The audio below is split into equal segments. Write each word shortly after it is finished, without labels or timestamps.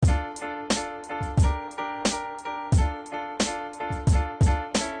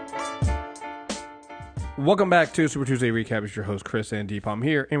Welcome back to Super Tuesday Recap. It's your host, Chris and Deep. I'm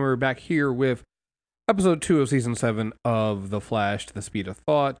here, and we're back here with episode 2 of season 7 of The Flash, The Speed of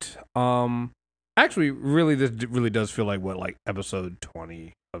Thought. Actually, really, this really does feel like episode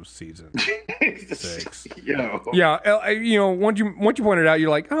 20 of season 6. Yo. Yeah, once you pointed it out, you're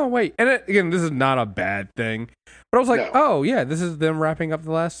like, oh, wait. And again, this is not a bad thing. But I was like, oh, yeah, this is them wrapping up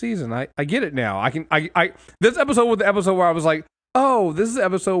the last season. I get it now. This episode was the episode where I was like, oh, this is the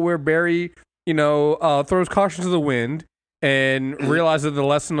episode where Barry, throws caution to the wind and realizes the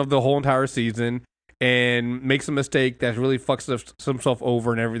lesson of the whole entire season and makes a mistake that really fucks himself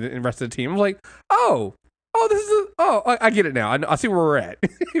over and everything, and the rest of the team. I was like, I get it now. I see where we're at.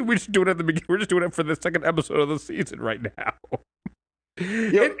 We're just doing it at the beginning. We're just doing it for the second episode of the season right now.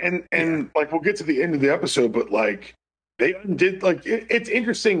 Yeah, and we'll get to the end of the episode, but they undid it's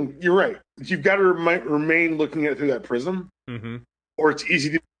interesting. You're right. You've got to remain looking at it through that prism, or it's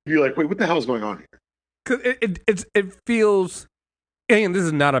easy to be like, wait, what the hell is going on here? Because it feels, and this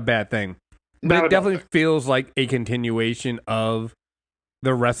is not a bad thing, but it definitely feels like a continuation of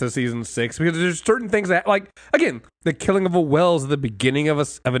the rest of season 6, because there's certain things that, again, the killing of a Wells at the beginning of a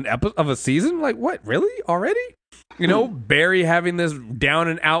season. Like, what, really? Already? Barry having this down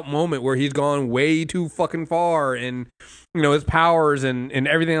and out moment where he's gone way too fucking far, and his powers and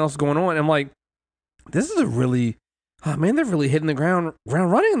everything else going on. I'm like, this is a really, oh man, they're really hitting the ground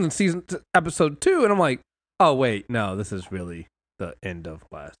running in the episode 2, and I'm like, oh wait, no, this is really the end of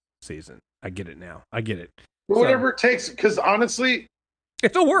last season. I get it now. I get it. Whatever it takes, because honestly,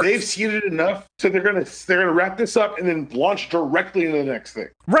 it still works. They've seeded enough, so they're gonna wrap this up and then launch directly into the next thing.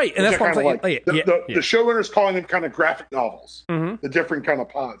 Right, and that's what I'm saying. The showrunner's calling them kind of graphic novels, the different kind of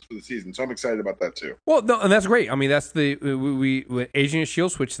pods for the season. So I'm excited about that too. Well, no, and that's great. I mean, that's we Agent of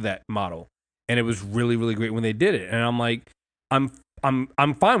Shield switched to that model, and it was really, really great when they did it. And I'm like, I'm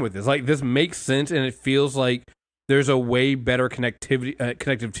fine with this. Like, this makes sense, and it feels like there's a way better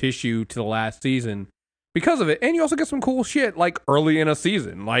connective tissue to the last season because of it. And you also get some cool shit early in a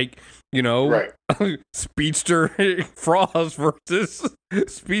season, right. Speedster Frost versus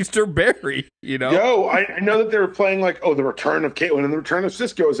Speedster Barry. Yo, I know that they were playing the return of Caitlin and the return of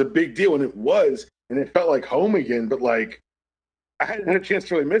Cisco is a big deal, and it was, and it felt like home again. But I hadn't had a chance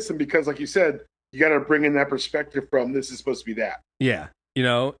to really miss them because, like you said, you got to bring in that perspective from this is supposed to be that. Yeah,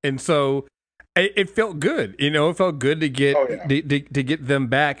 and so it felt good. It felt good to get to get them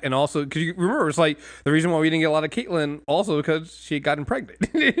back, and also because you remember it's the reason why we didn't get a lot of Caitlyn also because she had gotten pregnant.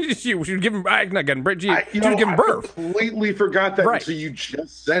 she was giving not getting pregnant. She was giving birth. I completely forgot that until you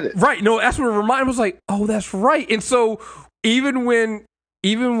just said it. Right. No, that's what it reminded me. I was like, oh, that's right. And so even when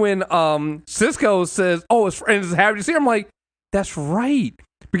Cisco says, oh, it's happy to see her, I'm like, that's right.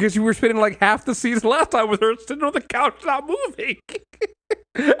 Because you were spending half the season last time with her sitting on the couch not moving.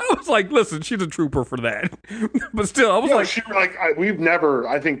 I was like, listen, she's a trooper for that. But still, I was we've never,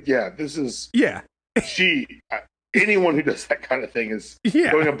 I think, this is. Yeah. Anyone who does that kind of thing is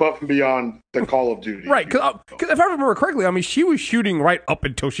going above and beyond the Call of Duty. Right. Because if I remember correctly, I mean, she was shooting right up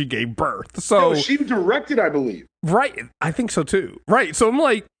until she gave birth. So she directed, I believe. Right. I think so too. Right. So I'm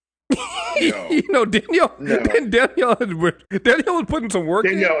like, Danielle was putting some work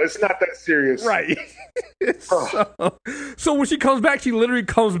in. It's not that serious. Right. So when she comes back, she literally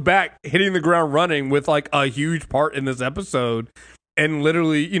comes back hitting the ground running with a huge part in this episode and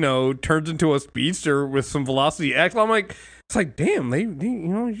literally, turns into a speedster with some velocity X. I'm like, it's like, damn,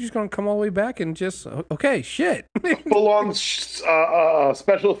 you're just going to come all the way back and just, okay, shit. Full on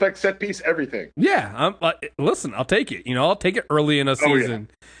special effects set piece, everything. Yeah. Listen, I'll take it. I'll take it early in a season.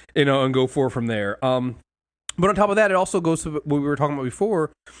 And go forward from there. But on top of that, it also goes to what we were talking about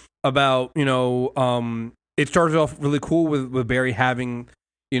before about, it started off really cool with Barry having,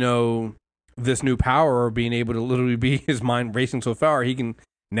 this new power of being able to literally be his mind racing so far. He can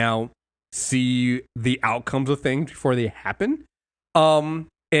now see the outcomes of things before they happen. And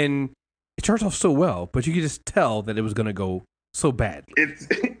it starts off so well, but you can just tell that it was going to go so badly.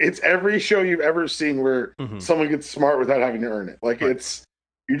 It's every show you've ever seen where someone gets smart without having to earn it. It's,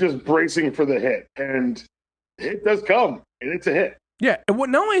 you're just bracing for the hit, and it does come, and it's a hit. Yeah, and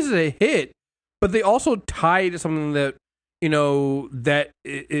not only is it a hit, but they also tie to something that they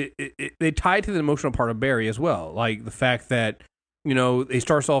tie to the emotional part of Barry as well, like the fact that they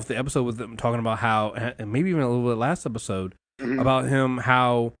starts off the episode with them talking about how, and maybe even a little bit last episode about him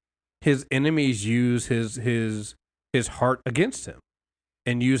how his enemies use his heart against him,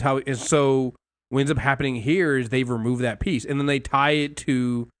 and so. What ends up happening here is they remove that piece, and then they tie it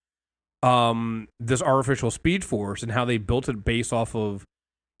to this artificial speed force and how they built it based off of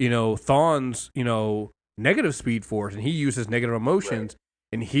Thawne's negative speed force, and he uses negative emotions,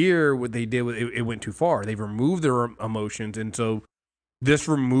 And here, what they did, it went too far. They removed their emotions, and so this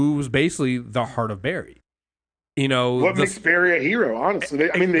removes basically the heart of Barry. What makes Barry a hero? Honestly,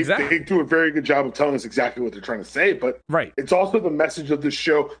 they do a very good job of telling us exactly what they're trying to say. But it's also the message of the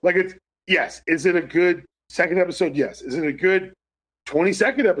show. Like, yes. Is it a good second episode? Yes. Is it a good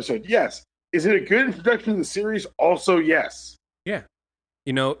 22nd episode? Yes. Is it a good introduction to the series? Also, yes. Yeah.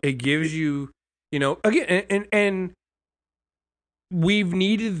 It gives you, again, and we've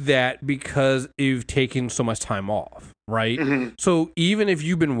needed that because you've taken so much time off, right? Mm-hmm. So even if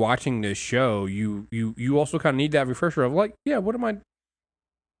you've been watching this show, you also kind of need that refresher of like, yeah, what am I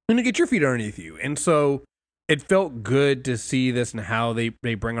going to get your feet underneath you? And so it felt good to see this and how they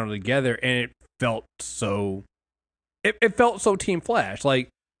bring it all together, and it felt so Team Flash. Like,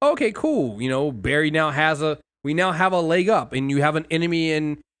 okay, cool. Barry we now have a leg up, and you have an enemy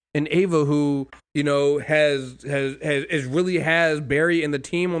in Ava who, has Barry and the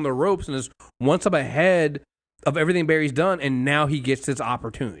team on the ropes and is one step ahead of everything Barry's done, and now he gets this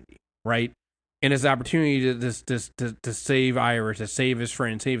opportunity, right? And his opportunity to save Iris, to save his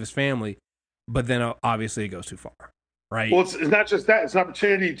friend, save his family, but then obviously it goes too far, right? Well, it's not just that; it's an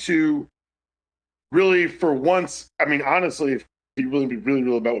opportunity to really, for once. I mean, honestly, if you really be really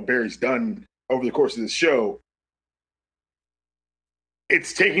real about what Barry's done over the course of this show,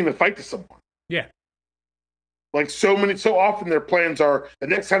 it's taking the fight to someone. Yeah. Like so often their plans are the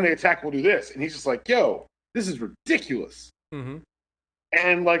next time they attack, we'll do this. And he's just like, yo, this is ridiculous. Mm-hmm.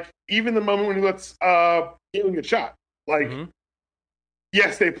 And like, even the moment when he lets Caitlin get shot, like,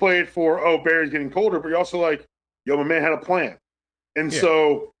 yes, they play it for, Barry's getting colder, but you're also like, yo, my man had a plan. And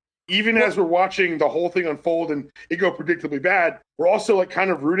so even as we're watching the whole thing unfold and it go predictably bad, we're also like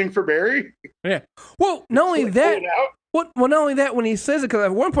kind of rooting for Barry. Yeah. Well, not only that. Well, not only that, when he says it, because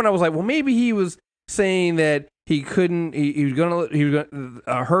at one point I was like, well, maybe he was saying that he couldn't. He was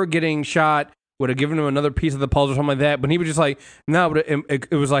gonna. Her getting shot would have given him another piece of the puzzle or something like that. But he was just like, no, but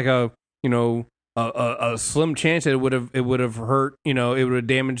it was like a slim chance that it would have hurt. It would have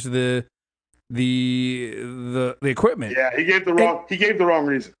damaged the equipment. Yeah, he gave the wrong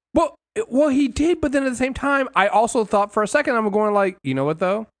reason. Well, he did, but then at the same time, I also thought for a second I'm going like, you know what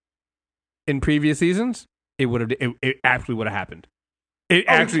though? In previous seasons, it absolutely would have happened. It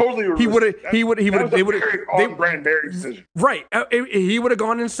actually totally he would have brand Barry decision. Right. He would have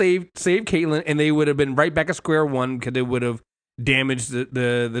gone and saved Caitlin, and they would have been right back at square one because it would have damaged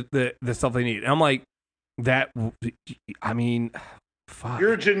the stuff they need. And I'm like, that. I mean, fuck.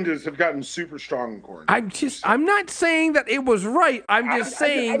 Your agendas have gotten super strong in quarantine. I'm not saying that it was right. I'm just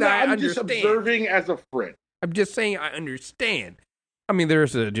saying that I understand. I'm just observing as a friend. I'm just saying I understand. I mean,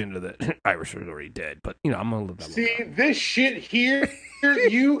 there's an agenda that Irish is already dead, but I'm gonna live that. See this shit here,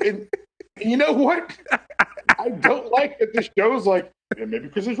 and you know what? I don't like that this show's like, maybe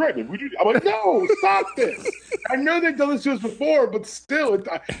Chris is right. Maybe we do. I'm like, no, stop this. I know they've done this to us before, but still,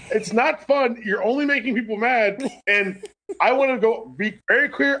 it's not fun. You're only making people mad, and I want to be very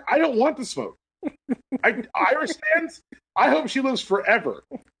clear. I don't want the smoke. Iris fans, I hope she lives forever.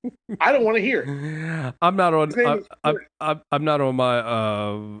 I don't want to hear it. I'm not on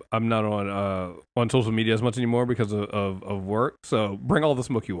social media as much anymore because of work. So bring all the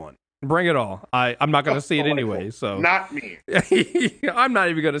smoke you want. Bring it all. I'm not going to see it anyway. So not me. I'm not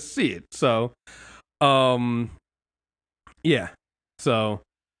even going to see it. So, yeah. So,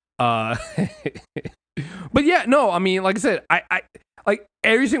 but yeah, no. I mean, like I said, I like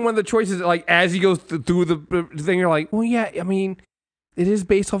every single one of the choices. Like as he goes through the thing, you're like, well, yeah. I mean, it is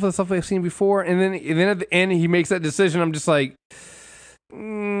based off of the stuff I've seen before, and then at the end he makes that decision. I'm just like,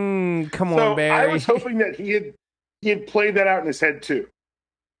 come on, Barry. I was hoping that he had played that out in his head too.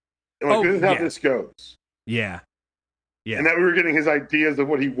 And like, this is how this goes. Yeah. And that we were getting his ideas of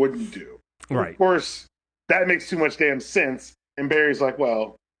what he wouldn't do. Right. Of course, that makes too much damn sense. And Barry's like,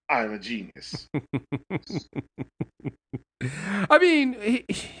 well, I'm a genius. I mean,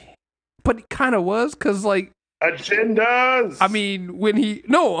 but he kind of was, because like, agendas. I mean,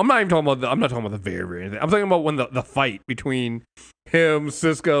 I'm not talking about the very, very thing. I'm talking about when the fight between him,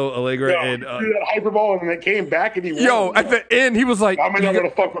 Cisco, Allegra, and threw that hyperball, and it came back, and he won. At the end, he was like, I'm not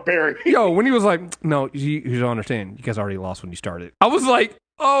gonna fuck with Barry. When he was like, no, you don't understand. You guys already lost when you started. I was like,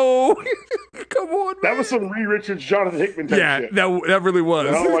 oh, come on, man. That was some Reed Richards, Jonathan Hickman type shit. That really was.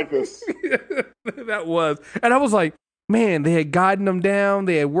 I don't like this. That was, and I was like, man, they had gotten him down.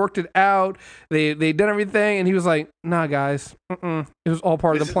 They had worked it out. They done everything, and he was like, "Nah, guys, it was all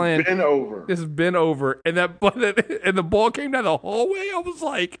part of the plan. This has been over." And the ball came down the hallway. I was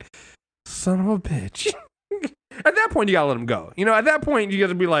like, "Son of a bitch!" At that point, you gotta let him go. At that point, you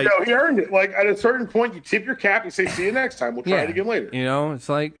gotta be like, no, he earned it. Like at a certain point, you tip your cap. You say, "See you next time. We'll try it again later." It's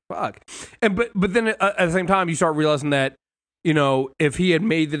like fuck. And but then at the same time, you start realizing that if he had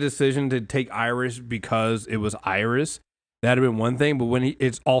made the decision to take Iris because it was Iris, that'd have been one thing. But when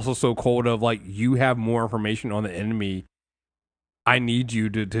it's also so cold of like you have more information on the enemy, I need you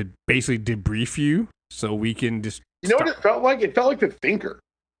to basically debrief you so we can just. What it felt like? It felt like the Thinker.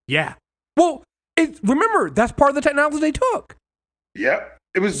 Yeah. Well, remember that's part of the technology they took. Yep.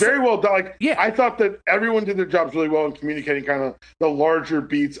 It was very well done. Like, I thought that everyone did their jobs really well in communicating kind of the larger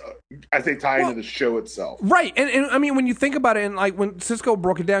beats as they tie into the show itself. Right. And I mean, when you think about it, and like when Cisco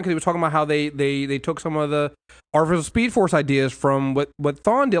broke it down, because he was talking about how they took some of the artificial Speed Force ideas from what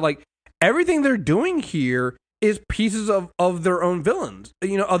Thawne did, like everything they're doing here is pieces of their own villains,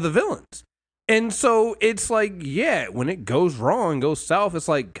 of the villains. And so it's like, when it goes wrong, goes south, it's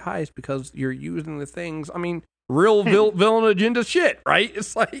like, guys, because you're using the things, I mean, real villain agenda shit, right?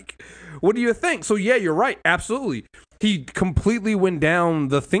 It's like, what do you think? So you're right. Absolutely. He completely went down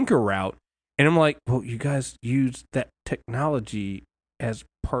the Thinker route. And I'm like, well, you guys use that technology as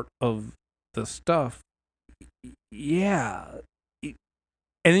part of the stuff. Yeah.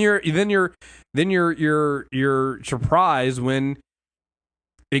 And then you're surprised when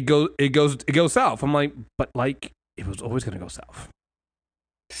it goes south. I'm like, but like it was always going to go south.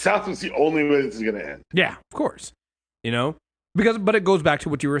 South was the only way this is going to end. Yeah, of course. But it goes back to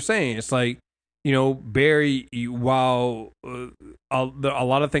what you were saying. It's like, Barry, while a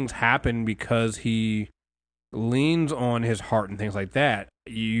lot of things happen because he leans on his heart and things like that,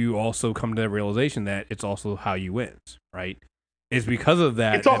 you also come to the realization that it's also how you wins, right? It's because of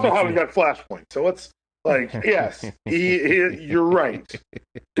that. It's also how he got Flashpoint. So it's like, yes, you're right.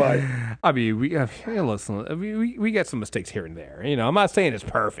 But I mean, listen. I mean, we get some mistakes here and there. I'm not saying it's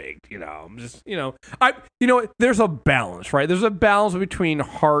perfect. I'm just, there's a balance, right? There's a balance between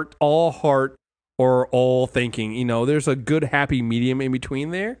all heart or all thinking. There's a good happy medium in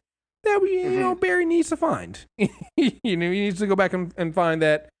between there that Barry needs to find. He needs to go back and find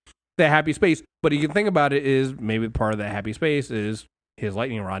that happy space. But you can think about it is maybe part of that happy space is his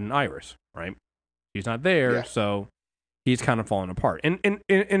lightning rod and Iris, right? He's not there, so he's kind of falling apart. And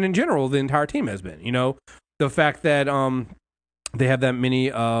in general, the entire team has been. The fact that they have that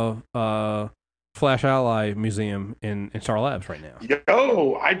mini Flash Ally museum in Star Labs right now.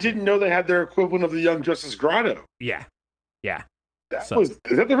 Yo, I didn't know they had their equivalent of the Young Justice Grotto. Yeah. Is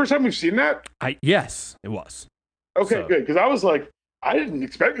that the first time we've seen that? Yes, it was. Okay, good. Because I was like, I didn't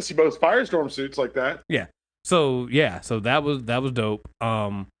expect to see both Firestorm suits like that. Yeah. So that was dope.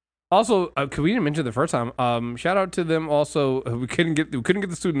 Also, because we didn't mention it the first time, shout out to them. Also, we couldn't get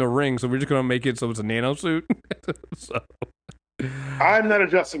the suit in the ring, so we're just gonna make it so it's a nano suit. So I'm not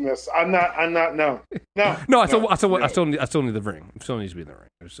adjusting this. I'm not. No. I still need the ring. It still needs to be in the ring.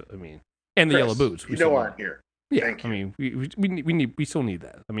 I mean, and the Chris, yellow boots. We aren't here. Yeah, Thank you. I mean, we still need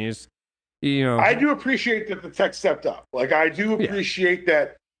that. I mean, it's I do appreciate that the tech stepped up. Like I do appreciate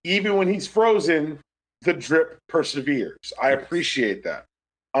that even when he's frozen, the drip perseveres. I appreciate that.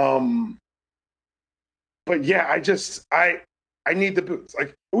 But yeah, I need the boots.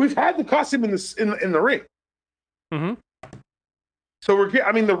 Like we've had the costume in the ring. Mm-hmm. So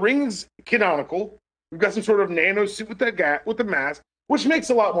the ring's canonical. We've got some sort of nano suit with the mask, which makes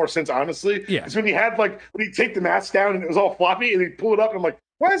a lot more sense, honestly. Yeah. It's when you take the mask down and it was all floppy, and you pull it up, and I'm like,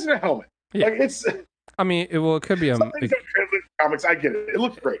 why is it a helmet? Yeah. Like it's. I mean, it could be a comics. I get it. It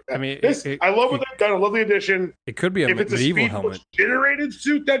looks great. I mean, I love what they've done. I love the addition. It could be a medieval helmet. Generated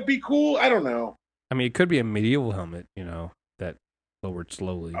suit, that'd be cool. I don't know. I mean, it could be a medieval helmet. That lowered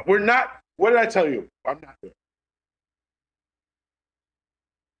slowly. We're not. What did I tell you? I'm not doing.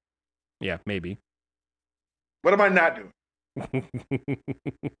 Yeah, maybe. What am I not doing?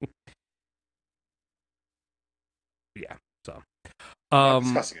 Yeah. So.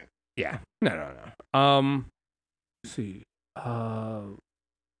 Discussing it. Yeah. No. Let's see.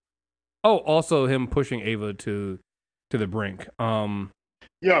 Also him pushing Ava to the brink.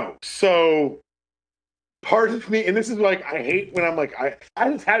 So part of me, and this is like I hate when I'm like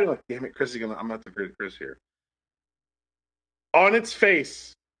I just had it like, damn it, Chris is gonna. I'm not the great Chris here. On its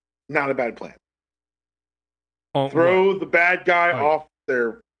face, not a bad plan. Throw the bad guy off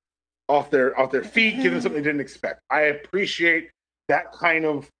their feet, give them something they didn't expect. I appreciate that kind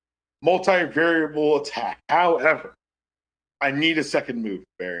of multi-variable attack. However, I need a second move,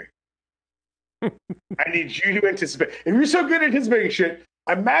 Barry. I need you to anticipate. If you're so good at anticipating shit,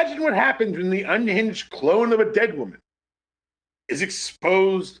 imagine what happens when the unhinged clone of a dead woman is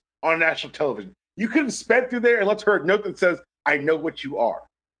exposed on national television. You could have sped through there and left her a note that says, I know what you are.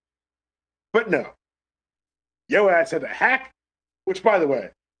 But no. Yo ass had to hack, which, by the way,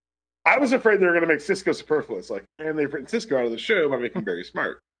 I was afraid they were going to make Cisco superfluous. Like, and they've written Cisco out of the show by making Barry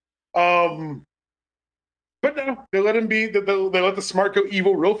smart. But no, they let him be. They let the smart go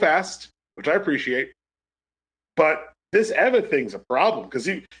evil real fast, which I appreciate. But this Eva thing's a problem because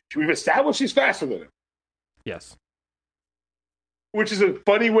we've established he's faster than him. Yes. Which is a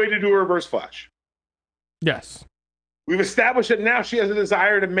funny way to do a reverse flash. Yes. We've established that now she has a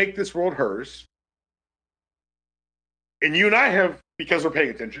desire to make this world hers. And you and I have, because we're paying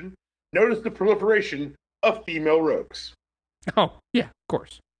attention, noticed the proliferation of female rogues. Oh, yeah, of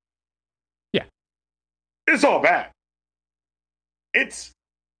course. Yeah. It's all bad.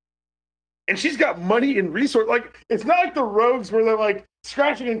 And she's got money and resource. Like, it's not like the rogues where they're like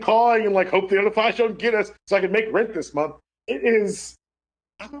scratching and clawing and like hope the other flash don't get us so I can make rent this month. It is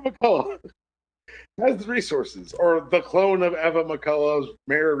Eva McCullough has the resources, or the clone of Eva McCullough's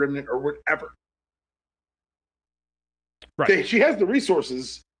Mara Remnant, or whatever. Right. She has the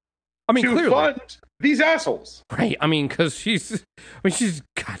resources. I mean, to clearly fund these assholes. Right. I mean, because she's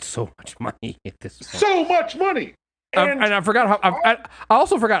got so much money at this point. So much money. And I forgot how. I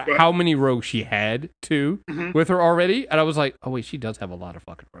also forgot how many rogues she had too with her already, and I was like, oh wait, she does have a lot of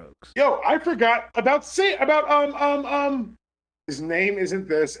fucking rogues. Yo, I forgot about his name isn't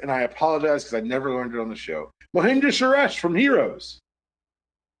this, and I apologize because I never learned it on the show. Mahinder Suresh from Heroes.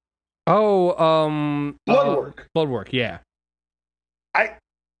 Oh, Bloodwork. Yeah.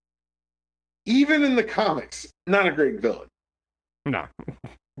 Even in the comics, not a great villain. No.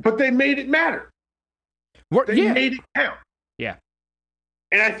 But they made it matter. They made it count. Yeah.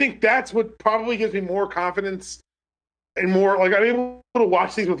 And I think that's what probably gives me more confidence and more, like, I'm able to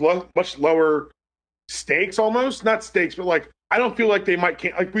watch these with much lower stakes almost. Not stakes, but, like, I don't feel like they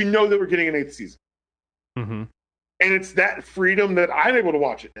can't, like, we know that we're getting an 8th season. Mm-hmm. And it's that freedom that I'm able to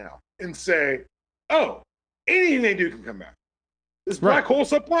watch it now and say, oh, anything they do can come back. This black hole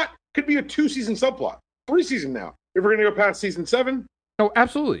subplot could be a 2-season subplot. 3-season now. If we're going to go past season 7. Oh,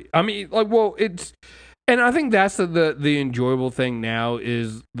 absolutely. I mean, like, well, it's... And I think that's the enjoyable thing now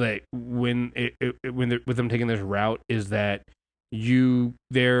is that when with them taking this route is that they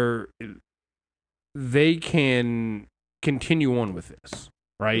can continue on with this,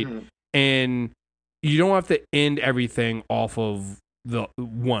 right? Mm-hmm. And you don't have to end everything off of the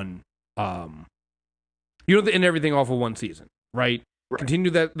one. You don't have to end everything off of one season, right?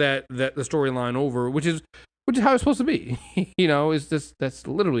 Continue that the storyline over, which is how it's supposed to be. That's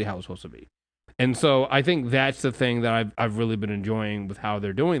literally how it's supposed to be. And so I think that's the thing that I've really been enjoying with how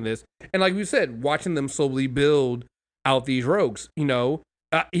they're doing this. And like you said, watching them slowly build out these rogues, I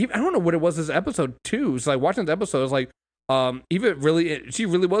don't know what it was this episode too. It's like watching this episode, it's like, she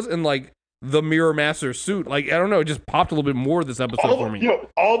really was in like the Mirror Master suit. Like, I don't know, it just popped a little bit more this episode for me.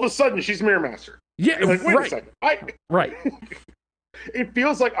 All of a sudden she's Mirror Master. Yeah, like, wait a second. Right. It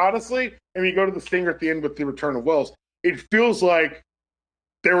feels like, honestly, and you go to the stinger at the end with the return of Wells, it feels like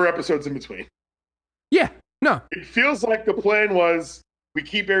there were episodes in between. Yeah, no. It feels like the plan was we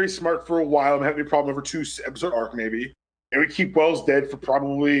keep Barry smart for a while and have any problem over 2-episode arc maybe, and we keep Wells dead for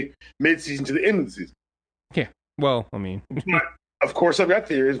probably mid-season to the end of the season. Yeah, well, I mean. But, of course, I've got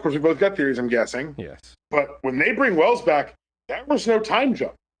theories. Of course, we both got theories, I'm guessing. Yes. But when they bring Wells back, that was no time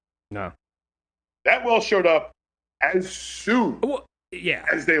jump. No. That Wells showed up as soon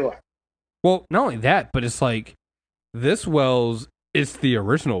as they left. Well, not only that, but it's like this Wells is the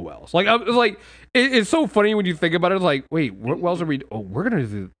original Wells. Like, it's so funny when you think about it. It's like, wait, what Wells are we? Oh, we're gonna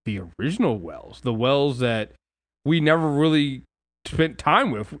do the original Wells, the Wells that we never really spent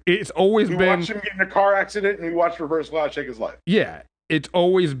time with. It's always been. We watched him get in a car accident, and we watched Reverse Flash take his life. Yeah, it's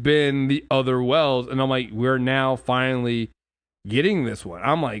always been the other Wells, and I'm like, we're now finally getting this one.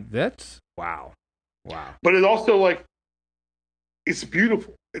 I'm like, that's wow. But it's also like, it's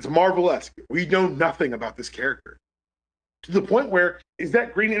beautiful. It's Marvel-esque. We know nothing about this character. To the point where, is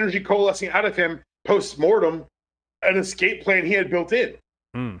that green energy coalescing out of him post-mortem an escape plan he had built in?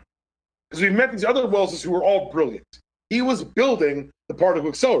 Because we've met these other Wellses who were all brilliant. He was building the particle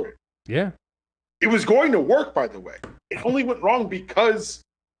accelerator. Yeah. It was going to work, by the way. It only went wrong because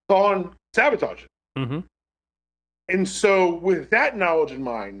Thawne sabotaged it. Mm-hmm. And so, with that knowledge in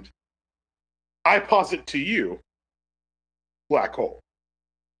mind, I posit to you, black hole,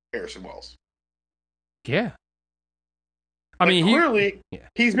 Harrison Wells. Yeah. I mean, clearly,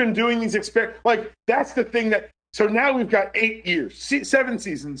 he's been doing these experiments. Like, that's the thing that. So now we've got 8 years, 7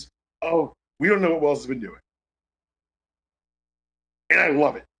 seasons. Oh, we don't know what Wells has been doing. And I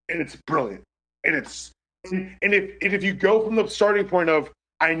love it. And it's brilliant. And if you go from the starting point of,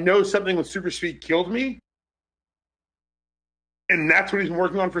 I know something with super speed killed me, and that's what he's been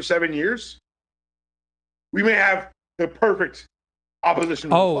working on for 7 years, we may have the perfect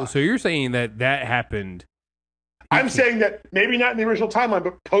opposition. Oh, so you're saying that happened? I'm saying that maybe not in the original timeline,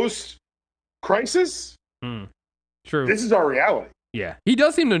 but post Crisis. True. This is our reality. Yeah, he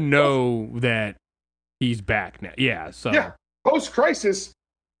does seem to know that he's back now. Yeah, so yeah, post Crisis,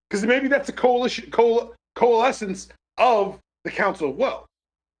 because maybe that's a coalescence of the Council of Wells.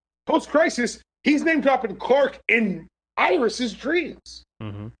 Post Crisis, he's name dropping Clark in Iris's dreams.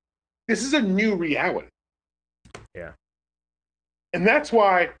 Mm-hmm. This is a new reality. Yeah, and that's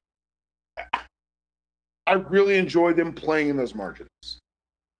why I really enjoy them playing in those margins.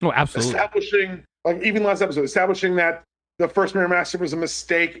 Oh, absolutely. Establishing, like even last episode, establishing that the first Mirror Master was a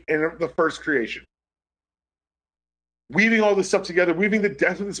mistake in the first creation. Weaving all this stuff together, weaving the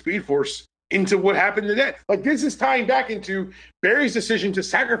death of the Speed Force into what happened today. Like, this is tying back into Barry's decision to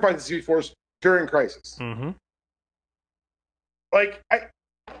sacrifice the Speed Force during Crisis. Mm-hmm. Like,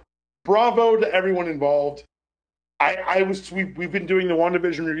 bravo to everyone involved. We've been doing the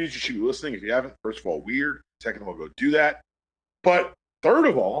WandaVision reviews. You should be listening. If you haven't, first of all, weird. Second of all, go do that. But third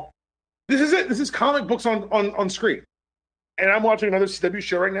of all, this is it. This is comic books on screen. And I'm watching another CW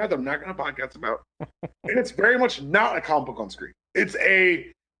show right now that I'm not going to podcast about. And it's very much not a comic book on screen. It's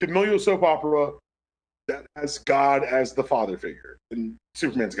a familial soap opera that has God as the father figure. And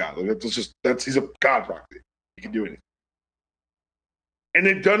Superman's God. Like, he's a God proxy. He can do anything. And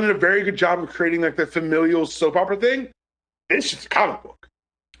they've done a very good job of creating like the familial soap opera thing. It's just a comic book.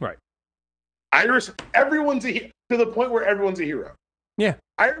 Right. Iris, everyone's a hero, to the point where everyone's a hero. Yeah.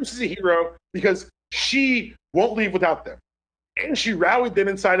 Iris is a hero because she won't leave without them. And she rallied them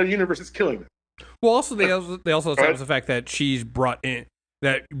inside a universe that's killing them. Well, also they also establish the fact that she's brought in,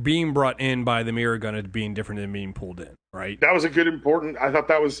 that being brought in by the mirror gun is being different than being pulled in, right? That was a good important. I thought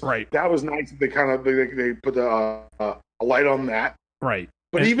that was right. That was nice. They kind of they put a light on that. Right.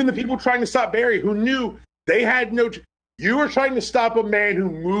 But even the people trying to stop Barry, who knew they had no... You were trying to stop a man who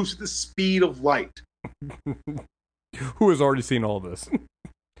moves at the speed of light. Who has already seen all this.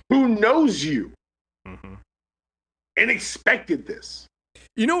 Who knows you. Mm-hmm. And expected this.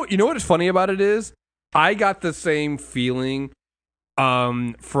 You know what is funny about it is? I got the same feeling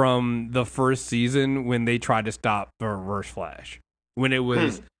from the first season when they tried to stop the Reverse Flash. When it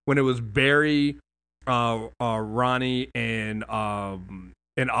was Barry, Ronnie, and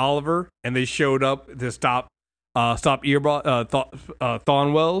Oliver, and they showed up to stop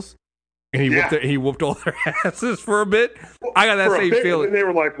Thornwells, and he whooped all their asses for a bit. I got that same feeling. And they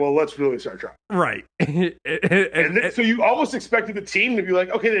were like, "Well, let's really start trying." Right. So you almost expected the team to be like,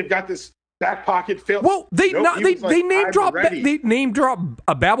 "Okay, they've got this back pocket fail." Well, they name drop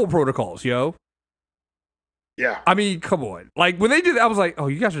Babel protocols, yo. Yeah. I mean, come on. Like when they did that, I was like, "Oh,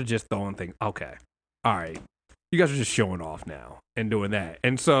 you guys are just throwing things." Okay, all right. You guys are just showing off now and doing that.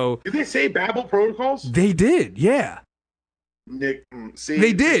 And so... Did they say Babel protocols? They did, yeah. Nick, see?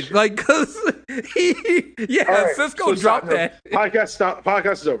 They did. Like, because right, Cisco dropped that.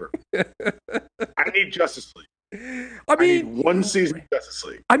 Podcast is over. I need Justice League. I need one season of Justice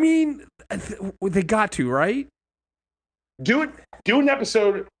League. I mean, they got to, right? Do an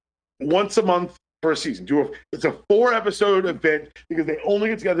episode once a month for a season. It's a 4-episode event because they only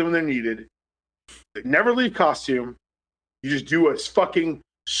get together when they're needed. They never leave costume. You just do a fucking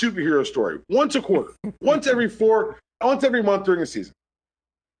superhero story once a quarter, once every month during a season.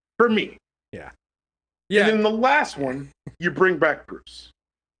 For me. Yeah. And then the last one, you bring back Bruce.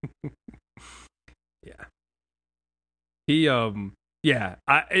 Yeah. He it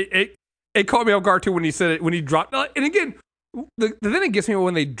caught me off guard too when he said it, when he dropped. And again, the thing that gets me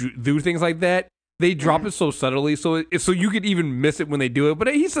when they do things like that, they drop it so subtly, so you could even miss it when they do it.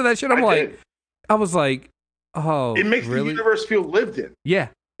 But he said that shit. I was like, oh, it makes really? The universe feel lived in. Yeah.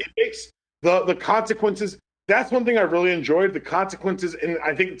 It makes the consequences. That's one thing I really enjoyed, the consequences. And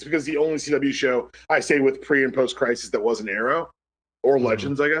I think it's because the only CW show I say with pre and post Crisis that wasn't Arrow or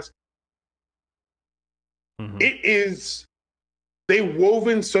Legends, I guess. Mm-hmm. It is, they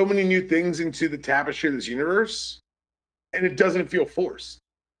woven so many new things into the tapestry of this universe, and it doesn't feel forced.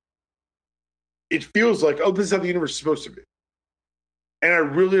 It feels like, oh, this is how the universe is supposed to be. And I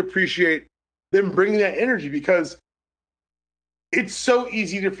really appreciate them bringing that energy, because it's so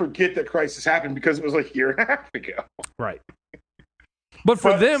easy to forget that Crisis happened because it was like a year and a half ago. Right. But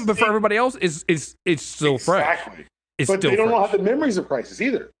for everybody else, it's still fresh. But they don't have the memories of Crisis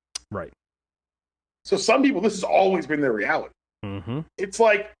either. Right. So some people, this has always been their reality. Mm-hmm. It's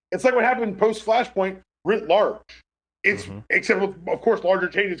like what happened post Flashpoint writ large. It's except with, of course, larger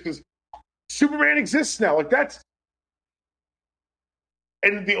changes because Superman exists now. Like that's.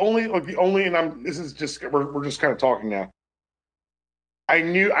 And this is just, we're just kind of talking now. I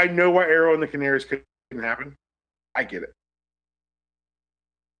know why Arrow and the Canaries could didn't happen. I get it.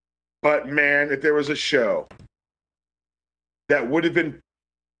 But man, if there was a show that would have been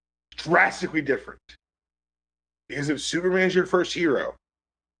drastically different, because if Superman is your first hero,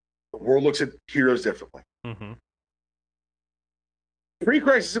 the world looks at heroes differently. Mm-hmm.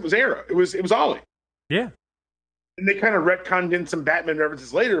 Pre-Crisis, it was Arrow. It was Ollie. Yeah. And they kind of retconned in some Batman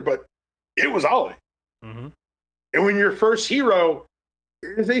references later, but it was Ollie. Mm-hmm. And when your first hero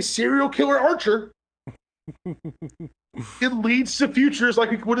is a serial killer archer, it leads to futures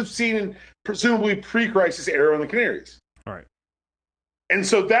like we would have seen in presumably pre-Crisis Arrow and the Canaries. All right. And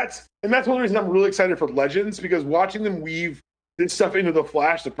so that's one of the reasons I'm really excited for Legends, because watching them weave this stuff into the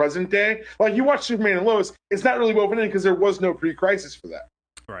Flash, the present day, like you watch Superman and Lois, it's not really woven in because there was no pre-Crisis for that.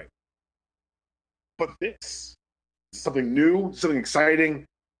 Right. But this is something new, something exciting,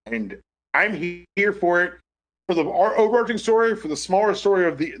 and I'm here for it. For the overarching story, for the smaller story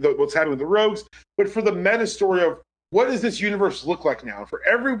of the what's happening with the Rogues, but for the meta story of what does this universe look like now? For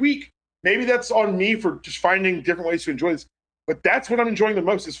every week, maybe that's on me for just finding different ways to enjoy this. But that's what I'm enjoying the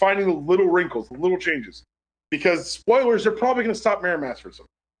most, is finding the little wrinkles, the little changes. Because spoilers, they're probably going to stop Mirror Master or something.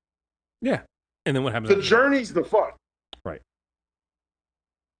 Yeah. And then what happens? The journey's the fun. Right.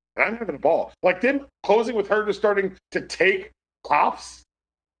 And I'm having a ball. Like them closing with her just starting to take cops.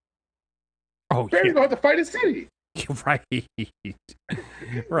 Oh, Barry's yeah. going to have to fight a city. Right.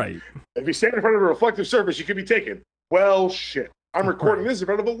 Right. If you stand in front of a reflective surface, you could be taken. Well, shit. I'm recording this in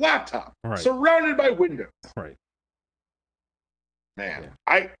front of a laptop, surrounded by windows. Right. Man,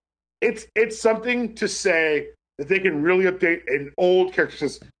 yeah. It's something to say that they can really update an old character.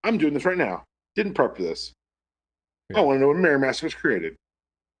 Says, I'm doing this right now. Didn't prep for this. Yeah. I want to know when Mirror Master was created.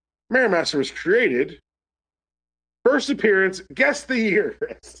 Mirror Master was created. First appearance, guess the year,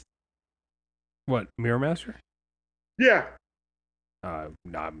 Chris. What, Mirror Master? Yeah. No,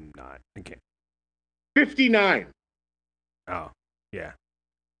 I'm not. I can't. 59. Oh, yeah.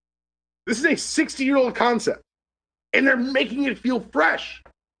 This is a 60-year-old concept, and they're making it feel fresh.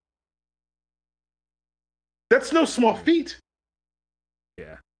 That's no small feat.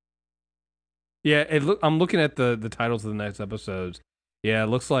 Yeah. Yeah, I'm looking at the titles of the next episodes. Yeah, it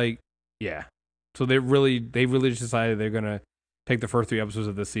looks like, yeah. So they really just decided they're going to take the first 3 episodes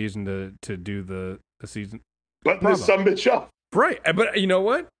of the season to do the season. But there's some bitch up. Right. But you know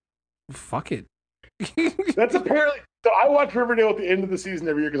what? Fuck it. That's apparently... So I watch Riverdale at the end of the season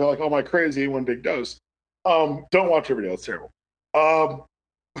every year because I like all my crazy in one big dose. Don't watch Riverdale. It's terrible.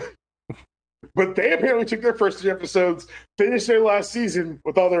 But they apparently took their first 3 episodes, finished their last season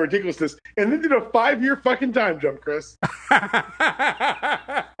with all their ridiculousness, and then did a 5-year fucking time jump, Chris.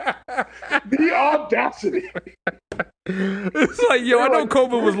 The audacity. It's like, yo, I know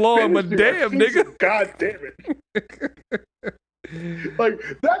COVID was long, but damn, nigga. God damn it. Like,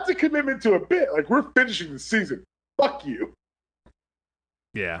 that's a commitment to a bit. Like, we're finishing the season. Fuck you.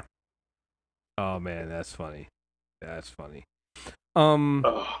 Yeah. Oh, man, that's funny. That's funny.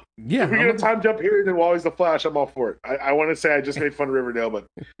 Yeah. If we get a time jump here and then Wally's the Flash, I'm all for it. I want to say I just made fun of Riverdale, but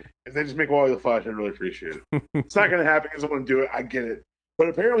if they just make Wally the Flash, I'd really appreciate it. It's not going to happen because I want to do it. I get it. But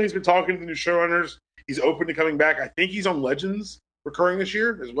apparently he's been talking to the new showrunners. He's open to coming back. I think he's on Legends recurring this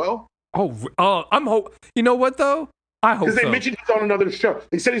year as well. I'm hope. You know what though? I hope because they mentioned he's on another show.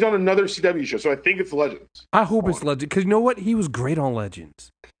 They said he's on another CW show, so I think it's Legends. I hope it's Legends because you know what? He was great on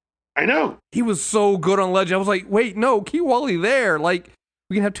Legends. I know he was so good on Legends. I was like, wait, no, keep Wally there. Like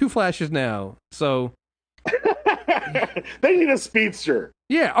we can have 2 Flashes now. So they need a speedster.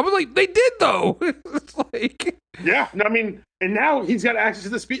 Yeah, I was like, they did though. It's like, yeah, no, I mean, and now he's got access to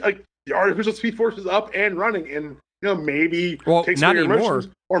the speed. Like the artificial speed force is up and running, and maybe takes not your anymore.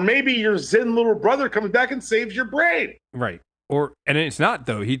 Emotions, or maybe your Zen little brother comes back and saves your brain. Right, and it's not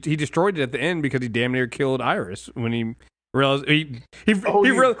though. He destroyed it at the end because he damn near killed Iris when he realized he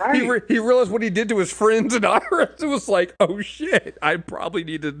realized what he did to his friends and Iris. It was like, oh shit, I probably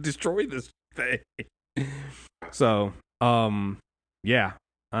need to destroy this thing. So, yeah.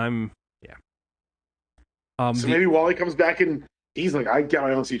 So maybe Wally comes back and he's like, I got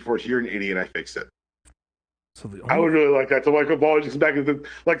my own Speed Force. You're an idiot. I fixed it. So I would really like that. So like, if Wally just comes back and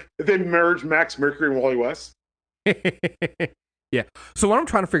like if they merge Max Mercury and Wally West. Yeah. So what I'm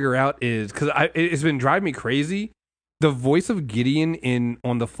trying to figure out is because it's been driving me crazy. The voice of Gideon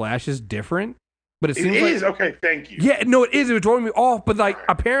on the Flash is different, but it seems is like, okay. Thank you. Yeah, no, it is. It was throwing me off, but like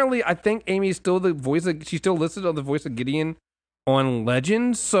apparently, I think Amy's still the voice. She's still listed on the voice of Gideon on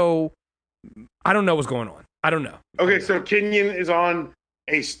Legends. So I don't know what's going on. I don't know. Okay, so Kenyon is on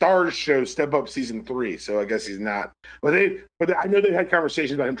a Stars show, Step Up season 3. So I guess he's not. But I know they had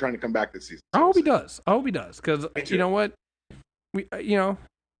conversations about him trying to come back this season. I hope he does. Because you know what,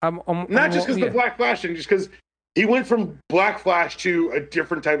 Not just because the Black Flash thing, just because he went from Black Flash to a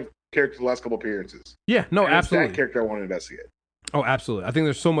different type of character the last couple appearances. Yeah, no, and absolutely. It's that character I want to investigate. Oh, absolutely. I think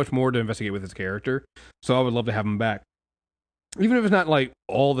there's so much more to investigate with his character, so I would love to have him back, even if it's not like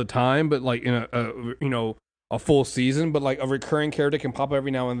all the time, but like in a full season, but like a recurring character can pop up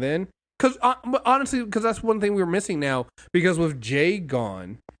every now and then. Because honestly, because that's one thing we're missing now. Because with Jay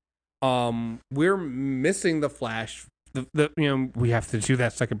gone, we're missing the Flash. We have to do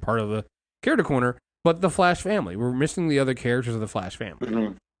that second part of the character corner, but the Flash family. We're missing the other characters of the Flash family.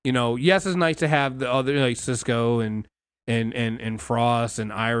 Mm-hmm. Yes, it's nice to have the other like Cisco and Frost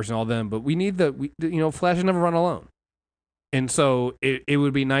and Iris and all them, but we need Flash has never run alone, and so it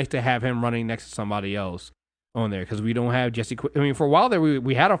would be nice to have him running next to somebody else on there because we don't have Jesse. For a while there,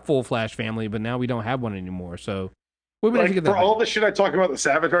 we had a full Flash family, but now we don't have one anymore. So we like, for all the shit I talked about the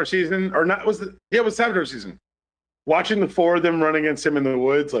Savitar season, or not? It was Savitar season. Watching the four of them run against him in the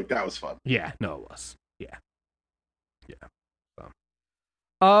woods, like that was fun. Yeah, no, it was. Yeah. So,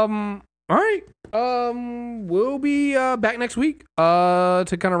 all right. We'll be back next week. To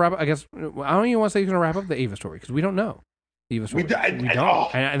kind of wrap up. I guess I don't even want to say he's going to wrap up the Ava story because we don't know Eva story. We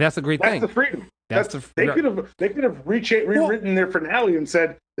don't, and that's the great thing. That's the freedom. They could have rewritten their finale and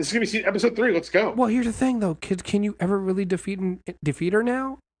said, "This is going to be episode 3. Let's go." Well, here's the thing, though. Can you ever really defeat her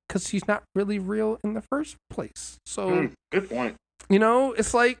now? Because she's not really real in the first place. So good point.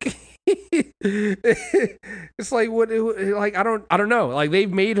 It's like it's like what? Like I don't know. Like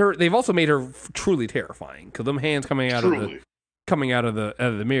they've also made her truly terrifying because them hands coming out of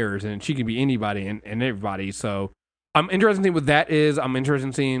the mirrors, and she can be anybody and everybody. So I'm interested in seeing what that is. I'm interested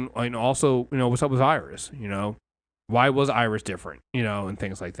in seeing also what's up with Iris. Why was Iris different? And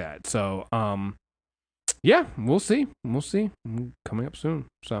things like that. So yeah, we'll see. Coming up soon.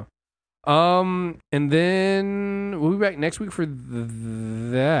 So, and then we'll be back next week for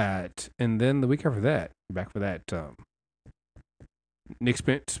that, and then the week after that, back for that Nick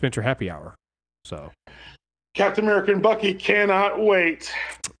Spencer happy hour. So, Captain America and Bucky cannot wait.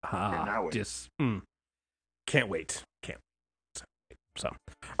 Just can't wait. So,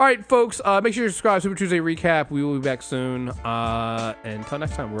 all right, folks, make sure you subscribe. Super Tuesday recap. We will be back soon. Until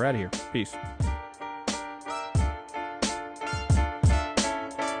next time, we're out of here. Peace.